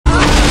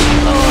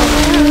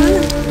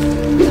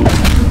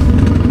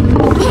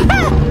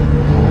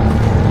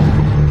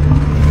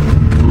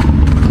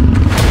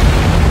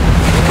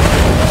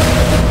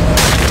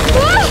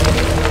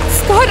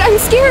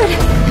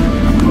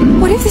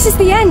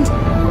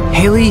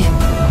Hailey,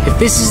 if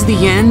this is the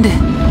end,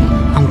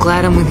 I'm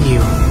glad I'm with you.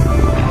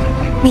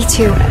 Me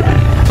too.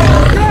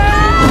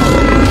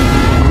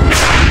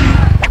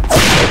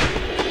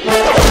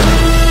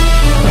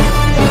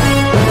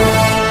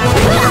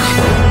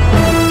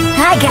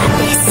 I got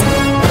this.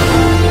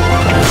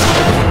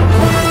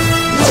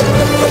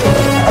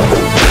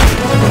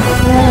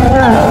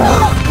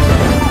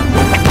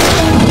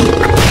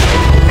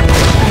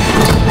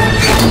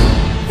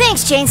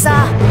 Thanks,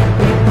 Chainsaw.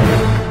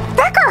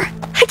 Becker!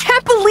 I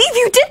can't believe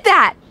you did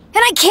that!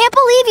 And I can't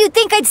believe you'd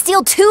think I'd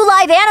steal 2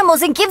 live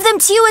animals and give them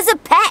to you as a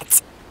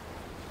pet.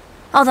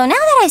 Although now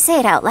that I say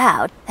it out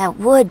loud, that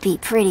would be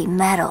pretty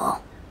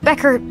metal.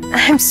 Becker,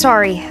 I'm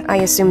sorry I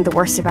assumed the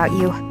worst about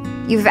you.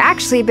 You've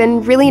actually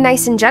been really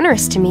nice and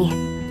generous to me.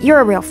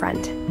 You're a real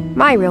friend.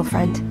 My real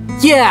friend.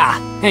 Yeah,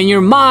 and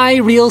you're my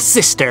real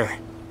sister.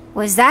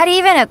 Was that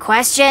even a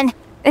question?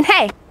 And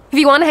hey, if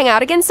you want to hang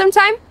out again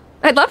sometime,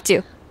 I'd love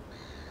to.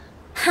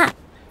 Huh.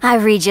 I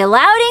read you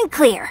loud and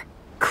clear.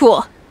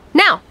 Cool.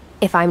 Now,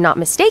 if I'm not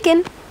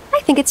mistaken,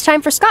 I think it's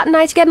time for Scott and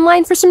I to get in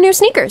line for some new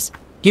sneakers.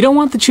 You don't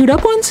want the chewed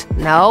up ones?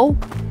 No.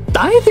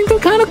 I think they're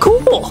kind of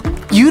cool.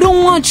 You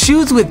don't want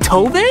shoes with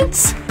toe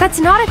vents? That's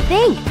not a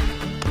thing.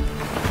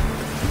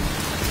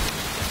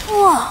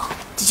 Whoa.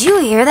 Did you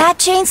hear that,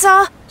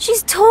 Chainsaw?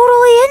 She's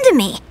totally into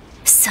me.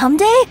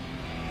 Someday,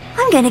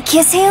 I'm gonna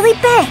kiss Hailey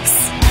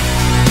Banks.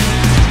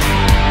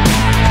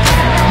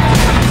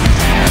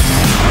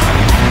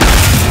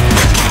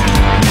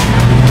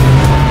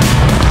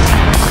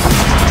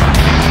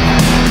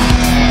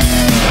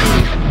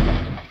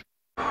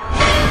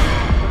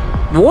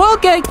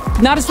 Okay,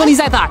 not as funny as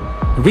I thought.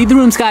 Read the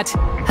room, Scott.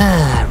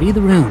 Read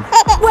the room.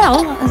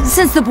 Well,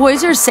 since the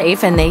boys are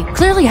safe and they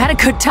clearly had a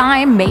good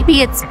time,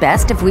 maybe it's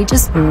best if we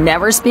just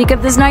never speak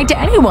of this night to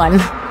anyone.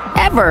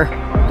 Ever.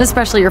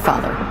 Especially your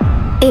father.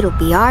 It'll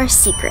be our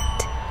secret.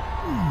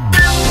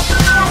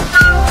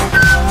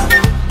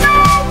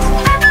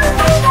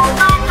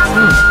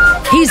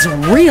 He's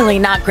really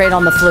not great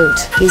on the flute.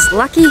 He's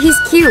lucky he's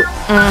cute.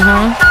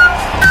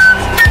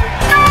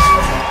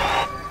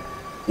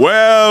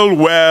 Well,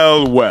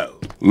 well, well.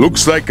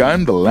 Looks like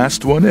I'm the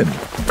last one in.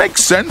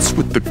 Makes sense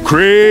with the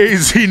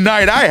crazy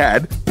night I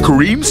had.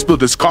 Kareem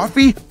spilled his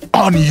coffee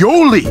on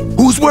Yoli,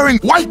 who's wearing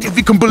white, if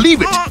you can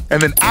believe it.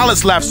 And then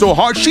Alice laughed so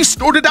hard she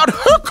snorted out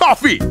her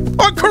coffee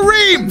on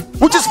Kareem,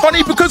 which is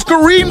funny because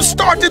Kareem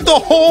started the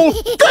whole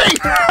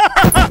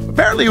thing.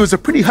 Apparently it was a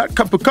pretty hot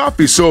cup of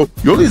coffee, so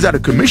Yoli's out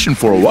of commission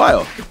for a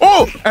while.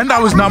 Oh, and I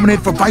was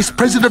nominated for vice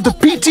president of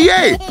the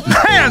PTA.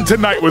 Man,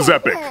 tonight was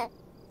epic.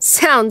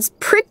 Sounds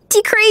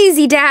pretty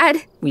crazy,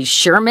 Dad. We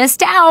sure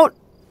missed out.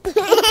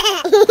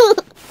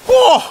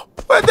 Oh,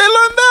 where'd they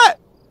learn that?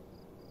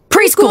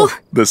 Preschool.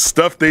 The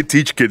stuff they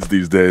teach kids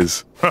these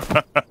days.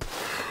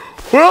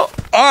 Well,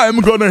 I'm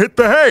gonna hit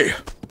the hay.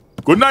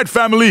 Good night,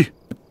 family.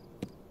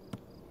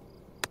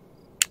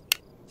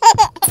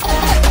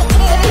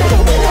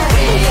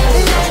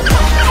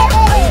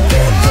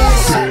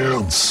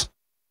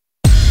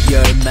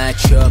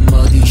 열맞춰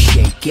모두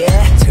shake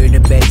it Turn the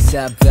bass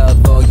up, the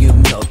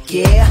volume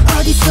높게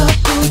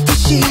어디서부터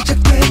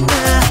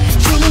시작됐나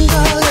주는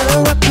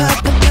걸로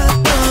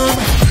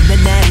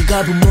난 나를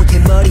거부 못해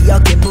머리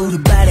어깨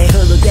무릎 아래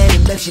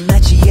흘러대는 맵시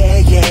마치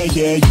yeah yeah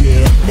yeah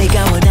yeah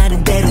내가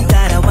원하는 대로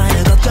따라와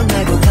나 걱정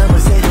말고 come on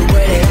say the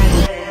word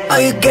All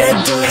you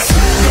gotta do is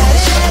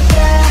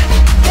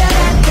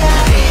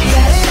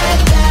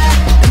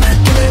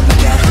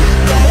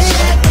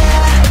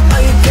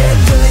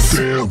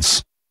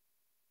Dance.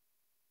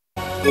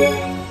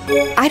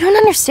 I don't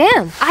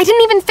understand. I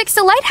didn't even fix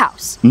the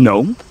lighthouse.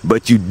 No,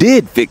 but you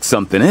did fix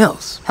something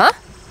else. Huh?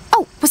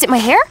 Oh, was it my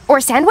hair? Or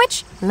a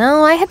sandwich?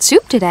 No, I had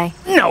soup today.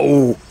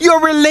 No, your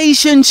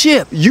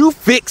relationship. You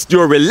fixed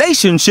your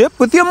relationship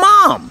with your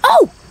mom.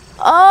 Oh!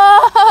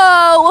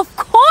 Oh, of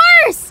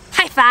course!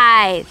 High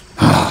five!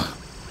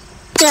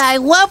 I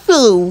love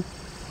you.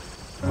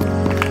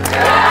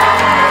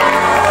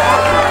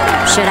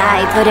 Should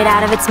I put it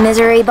out of its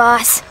misery,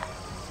 boss?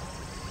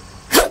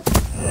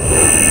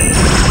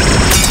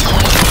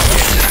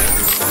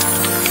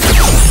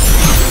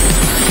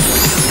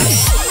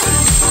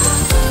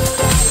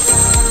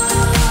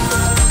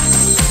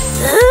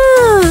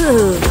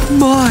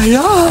 My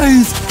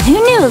eyes! Who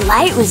knew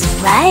light was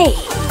right?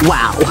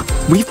 Wow,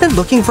 we've been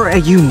looking for a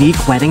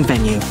unique wedding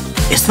venue.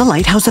 Is the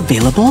lighthouse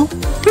available?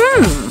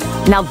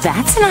 Now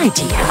that's an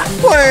idea.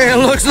 Well,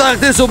 looks like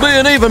this will be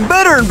an even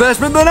better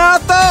investment than I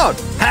thought.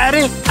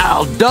 Hattie,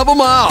 I'll double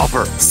my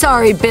offer.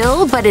 Sorry,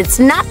 Bill, but it's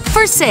not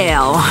for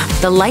sale.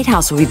 The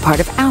lighthouse will be part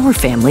of our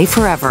family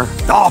forever.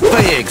 Oh,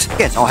 figs.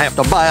 Guess I'll have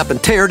to buy up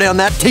and tear down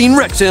that teen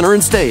rec center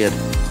instead.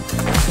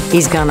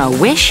 He's gonna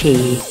wish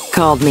he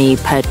called me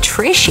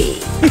Patricia.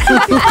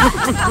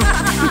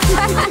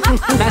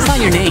 That's not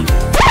your name.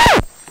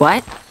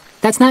 What?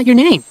 That's not your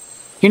name.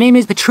 Your name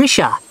is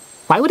Patricia.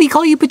 Why would he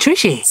call you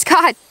Patricia?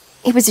 Scott,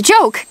 it was a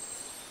joke.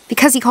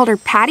 Because he called her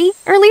Patty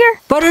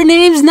earlier? But her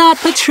name's not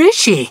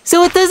Patricia,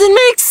 so it doesn't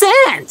make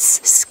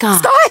sense.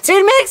 Scott.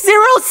 It makes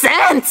 0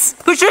 sense.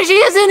 Patricia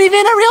isn't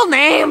even a real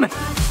name.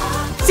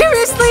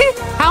 Seriously?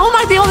 How am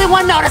I the only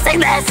one noticing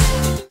this?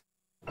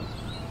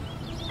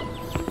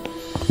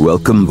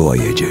 Welcome,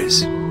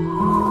 Voyagers.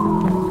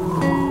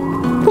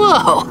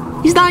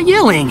 Whoa, he's not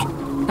yelling.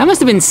 That must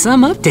have been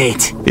some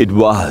update. It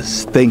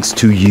was, thanks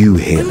to you,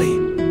 Hailey.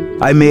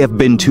 I may have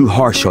been too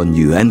harsh on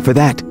you, and for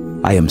that,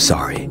 I am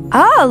sorry.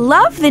 Oh,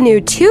 love the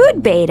new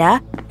Toad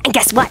beta. And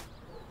guess what?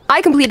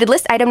 I completed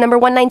list item number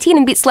 119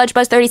 and beat Sludge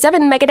Buzz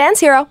 37 in Mega Dance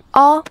Hero.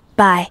 All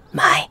by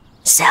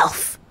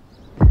myself.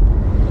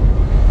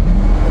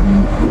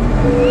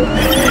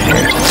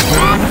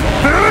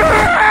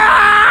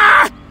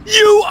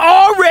 You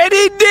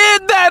already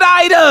did that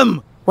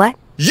item! What?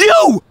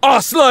 You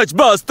are Sludge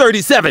Buzz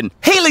 37!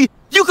 Hailey,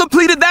 you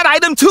completed that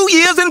item 2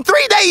 years and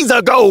 3 days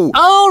ago!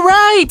 All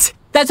right!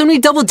 That's when we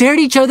double dared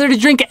each other to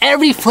drink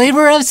every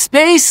flavor of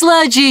Space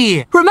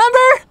Sludgy. Remember?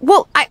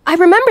 Well, I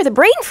remember the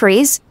brain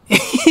freeze.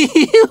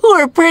 You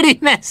were pretty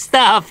messed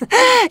up.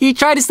 You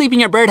tried to sleep in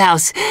your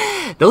birdhouse.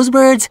 Those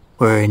birds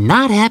were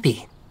not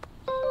happy.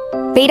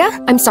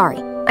 Beta, I'm sorry.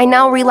 I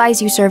now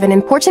realize you serve an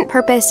important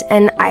purpose,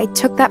 and I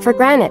took that for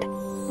granted.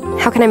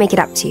 How can I make it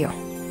up to you?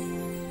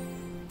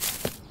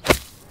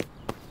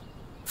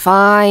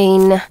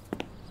 Fine.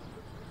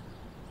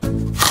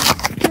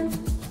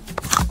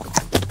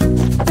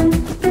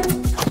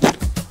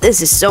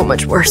 This is so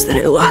much worse than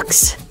it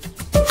looks.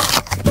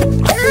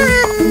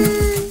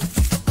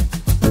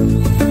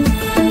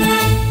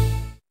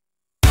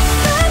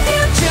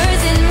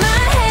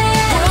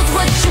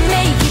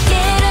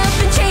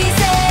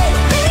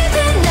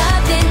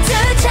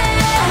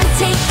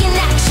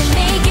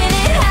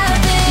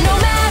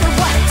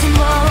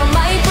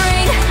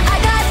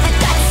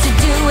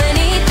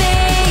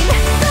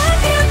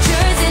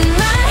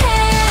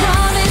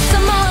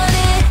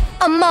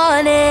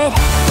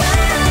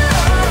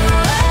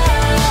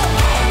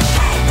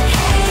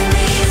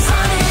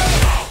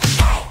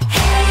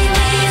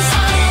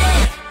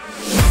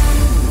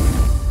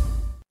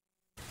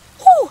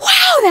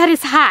 That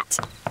is hot.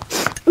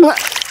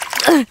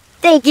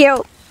 Thank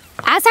you.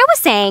 As I was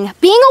saying,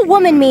 being a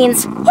woman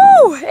means,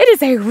 whoo, it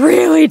is a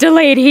really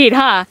delayed heat,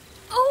 huh?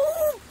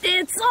 Oh,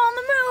 it's on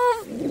the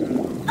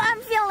move. I'm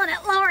feeling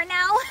it lower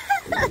now.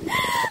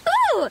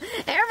 Ooh,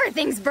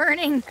 everything's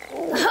burning.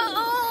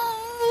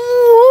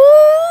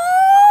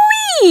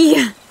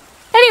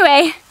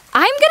 Anyway,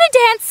 I'm gonna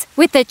dance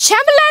with the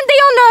Chambellan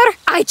d'Honneur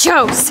I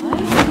chose.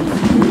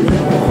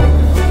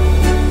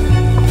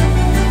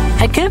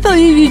 I can't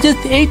believe you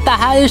just ate the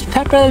highest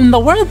pepper in the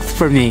world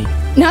for me.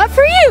 Not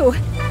for you,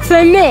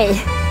 for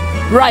me.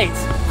 Right.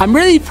 I'm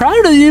really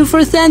proud of you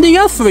for standing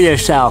up for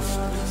yourself.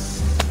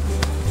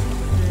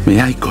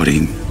 May I,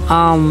 Corinne?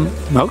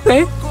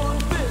 Okay.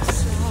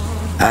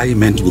 I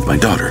meant with my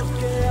daughter.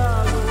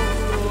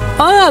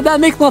 Oh, yeah, that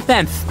makes more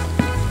sense.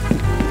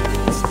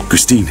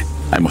 Christine,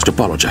 I must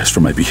apologize for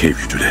my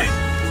behavior today.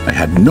 I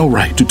had no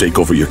right to take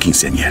over your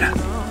quinceañera.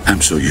 I'm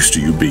so used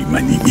to you being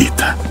my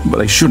niñita, but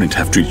I shouldn't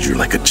have treated you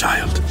like a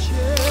child.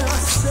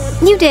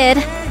 You did,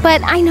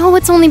 but I know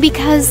it's only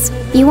because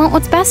you want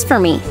what's best for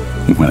me.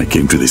 When I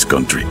came to this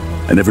country,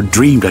 I never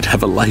dreamed I'd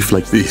have a life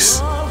like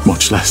this,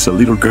 much less a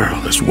little girl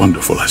as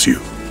wonderful as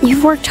you.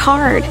 You've worked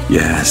hard.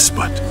 Yes,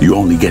 but you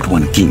only get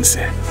one quince,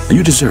 and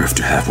you deserve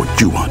to have what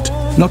you want,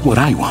 not what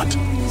I want.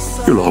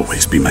 You'll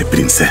always be my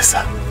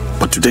princesa.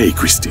 But today,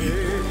 Christine,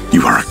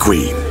 you are a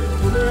queen.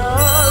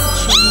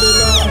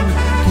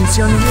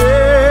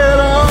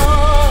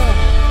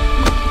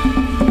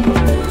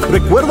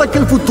 Recuerda que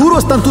el futuro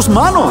está en tus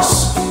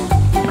manos.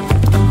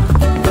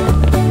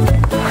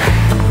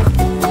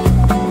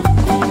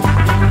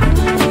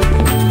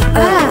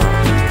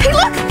 Hey,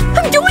 look!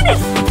 I'm doing it!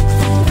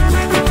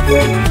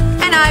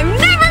 And I'm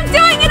never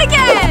doing it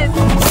again!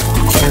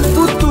 El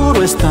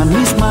futuro está en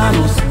mis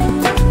manos.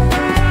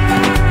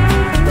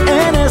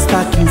 En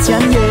esta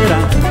quinceañera.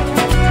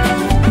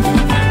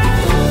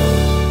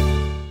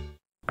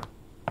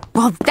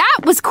 Well,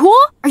 that was cool!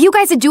 Are you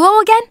guys a duo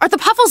again? Are the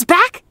Puffles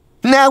back?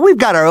 Nah, we've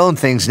got our own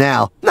things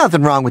now.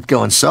 Nothing wrong with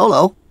going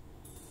solo.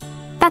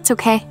 That's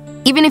okay.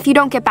 Even if you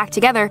don't get back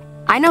together,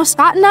 I know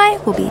Scott and I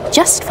will be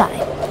just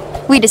fine.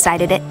 We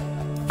decided it.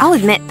 I'll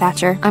admit,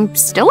 Thatcher, I'm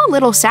still a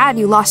little sad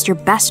you lost your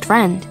best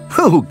friend.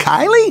 Who,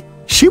 Kylie?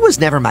 She was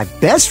never my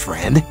best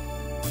friend.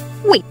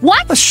 Wait,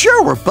 what? Well,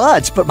 sure, we're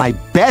buds, but my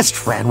best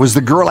friend was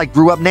the girl I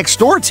grew up next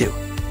door to.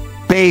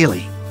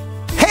 Bailey.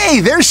 Hey,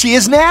 there she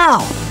is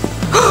now!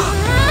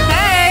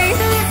 Hey!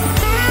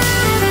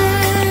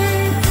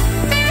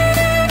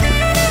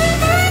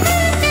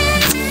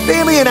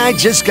 Bailey and I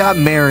just got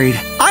married.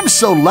 I'm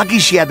so lucky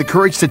she had the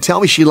courage to tell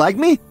me she liked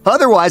me.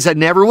 Otherwise, I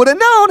never would have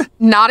known.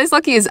 Not as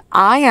lucky as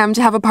I am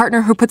to have a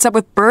partner who puts up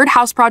with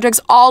birdhouse projects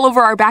all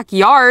over our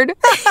backyard.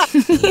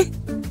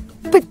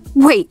 But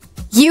wait,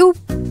 you,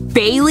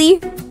 Bailey,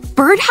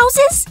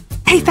 birdhouses?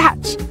 Hey,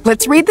 Thatch,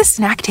 let's raid the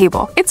snack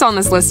table. It's on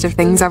this list of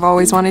things I've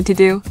always wanted to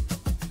do.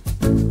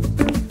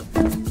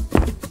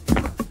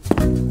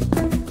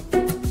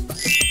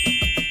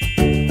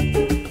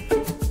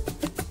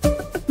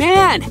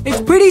 Man,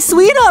 it's pretty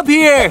sweet up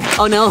here.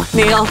 Oh no,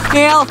 Nail.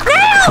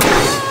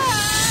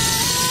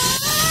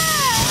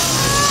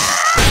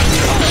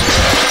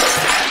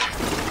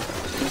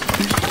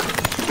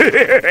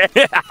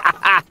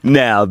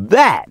 Now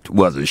that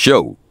was a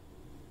show.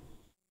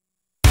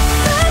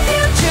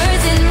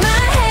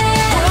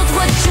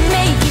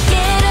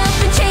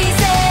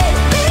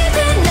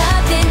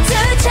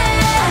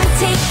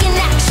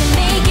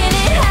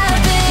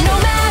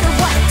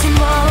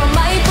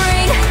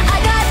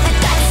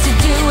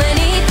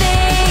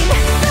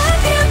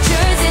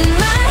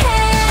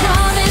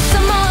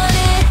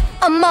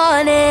 I'm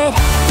on it.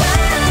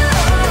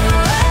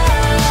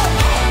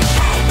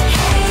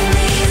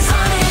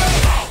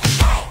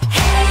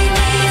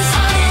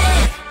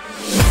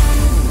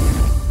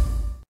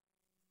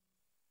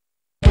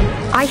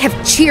 I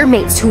have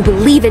cheermates who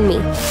believe in me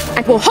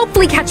and will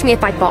hopefully catch me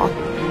if I fall.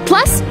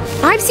 Plus,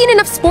 I've seen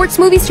enough sports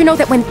movies to know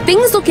that when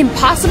things look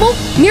impossible,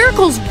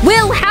 miracles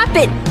will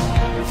happen.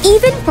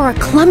 Even for a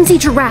clumsy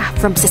giraffe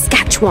from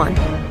Saskatchewan.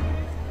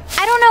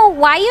 I don't know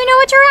why you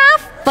know a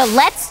giraffe, but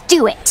let's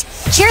do it.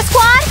 Cheer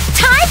squad,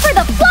 time for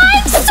the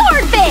flying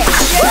swordfish!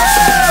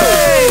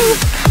 Woo!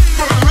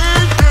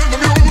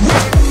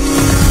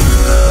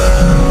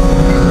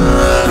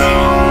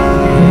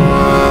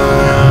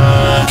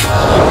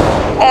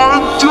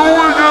 I'm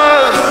doing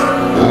it!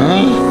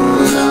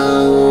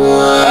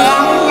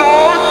 I'm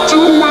not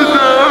doing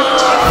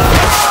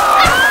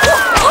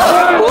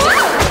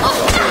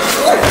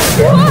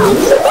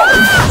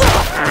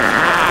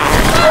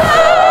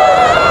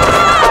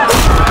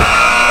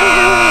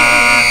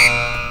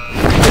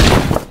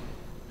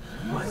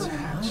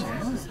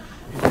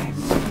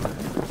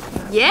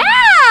Yeah!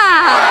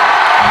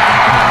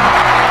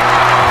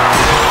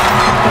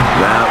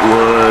 That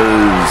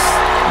was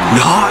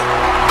not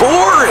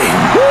boring.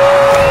 Woo!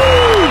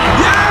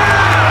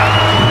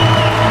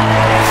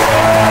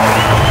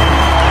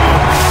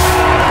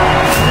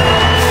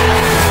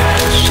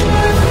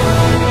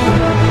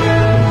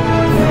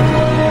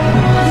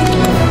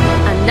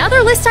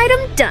 Another list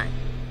item done.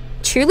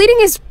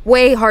 Cheerleading is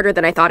way harder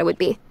than I thought it would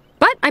be.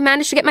 But I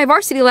managed to get my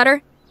varsity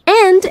letter.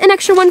 And an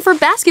extra one for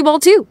basketball,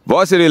 too.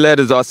 Varsity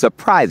letters are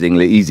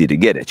surprisingly easy to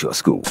get at your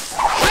school.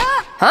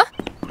 Huh?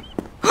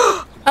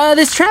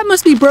 This trap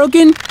must be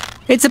broken.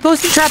 It's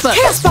supposed to trap us.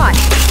 Chaos spot!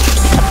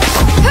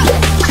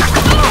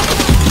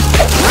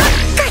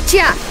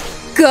 Gotcha!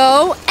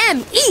 Go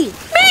M.E.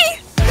 Me!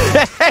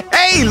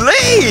 Hey,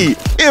 Lee!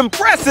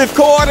 Impressive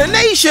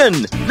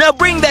coordination! Now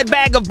bring that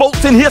bag of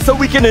bolts in here so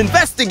we can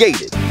investigate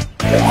it.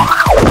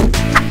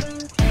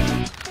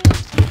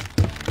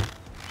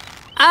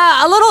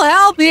 A little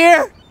help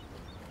here.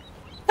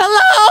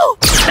 Hello?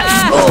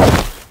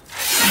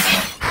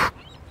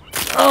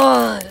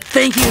 Oh,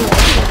 thank you.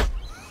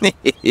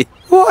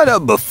 What a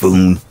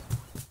buffoon.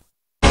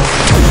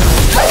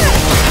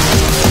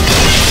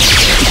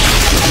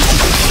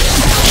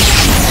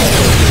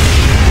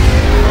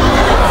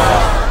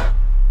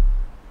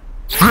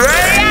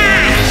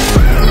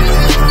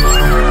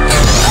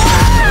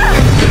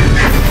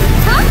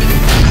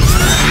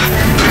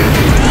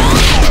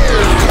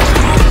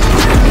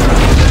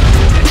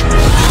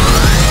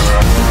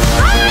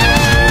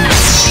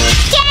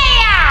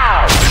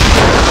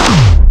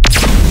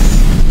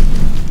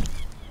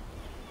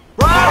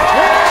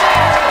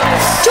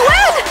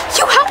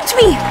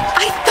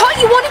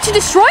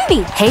 Destroy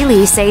me!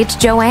 Hailey saved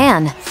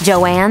Joanne.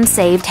 Joanne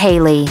saved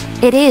Hailey.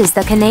 It is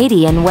the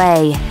Canadian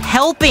way.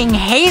 Helping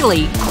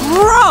Hailey?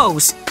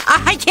 Gross!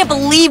 I can't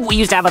believe we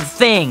used to have a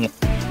thing.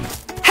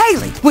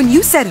 Hailey, when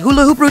you said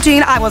hula hoop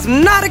routine, I was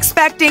not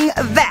expecting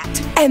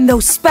that. And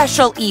those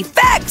special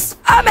effects,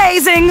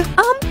 amazing!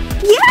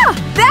 Yeah,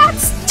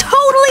 that's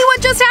totally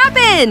what just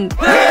happened!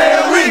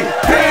 Hailey!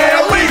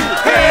 Hailey!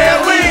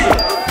 Hailey!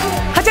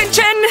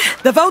 Attention!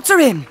 The votes are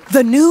in.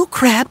 The new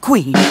crab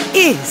queen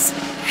is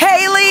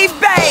Hailey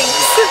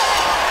Banks!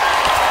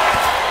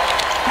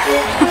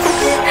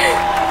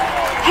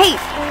 Hey,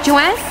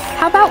 Joanne,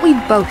 how about we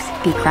both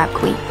be crab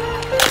queen?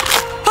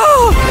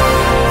 Oh!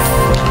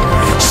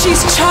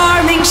 She's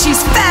charming,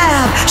 she's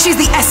fab, she's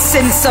the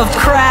essence of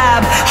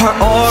crab. Her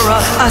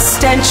aura, a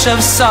stench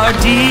of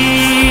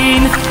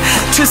sardine.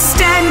 To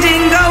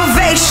standing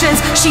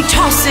ovations, she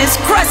tosses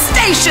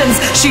crustaceans.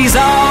 She's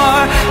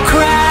our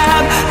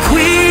crab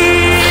queen.